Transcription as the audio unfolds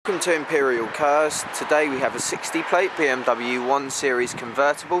Welcome to Imperial Cars. Today we have a 60 plate BMW 1 Series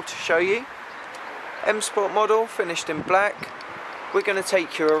convertible to show you. M Sport model, finished in black. We're going to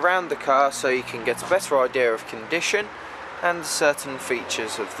take you around the car so you can get a better idea of condition and certain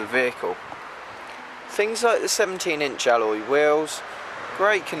features of the vehicle. Things like the 17-inch alloy wheels,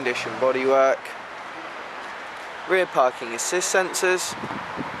 great condition bodywork, rear parking assist sensors,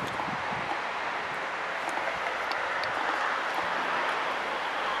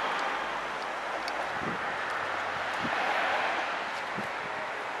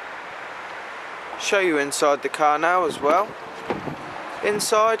 show you inside the car now as well.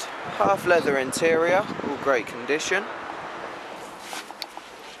 Inside, half leather interior, all great condition.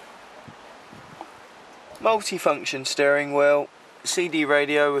 Multi-function steering wheel, CD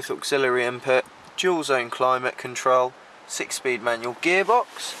radio with auxiliary input, dual zone climate control, 6-speed manual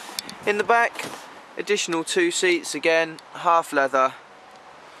gearbox. In the back, additional 2 seats again, half leather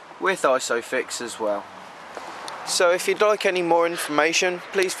with ISOFIX as well. So if you'd like any more information,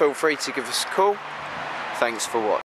 please feel free to give us a call. Thanks for watching.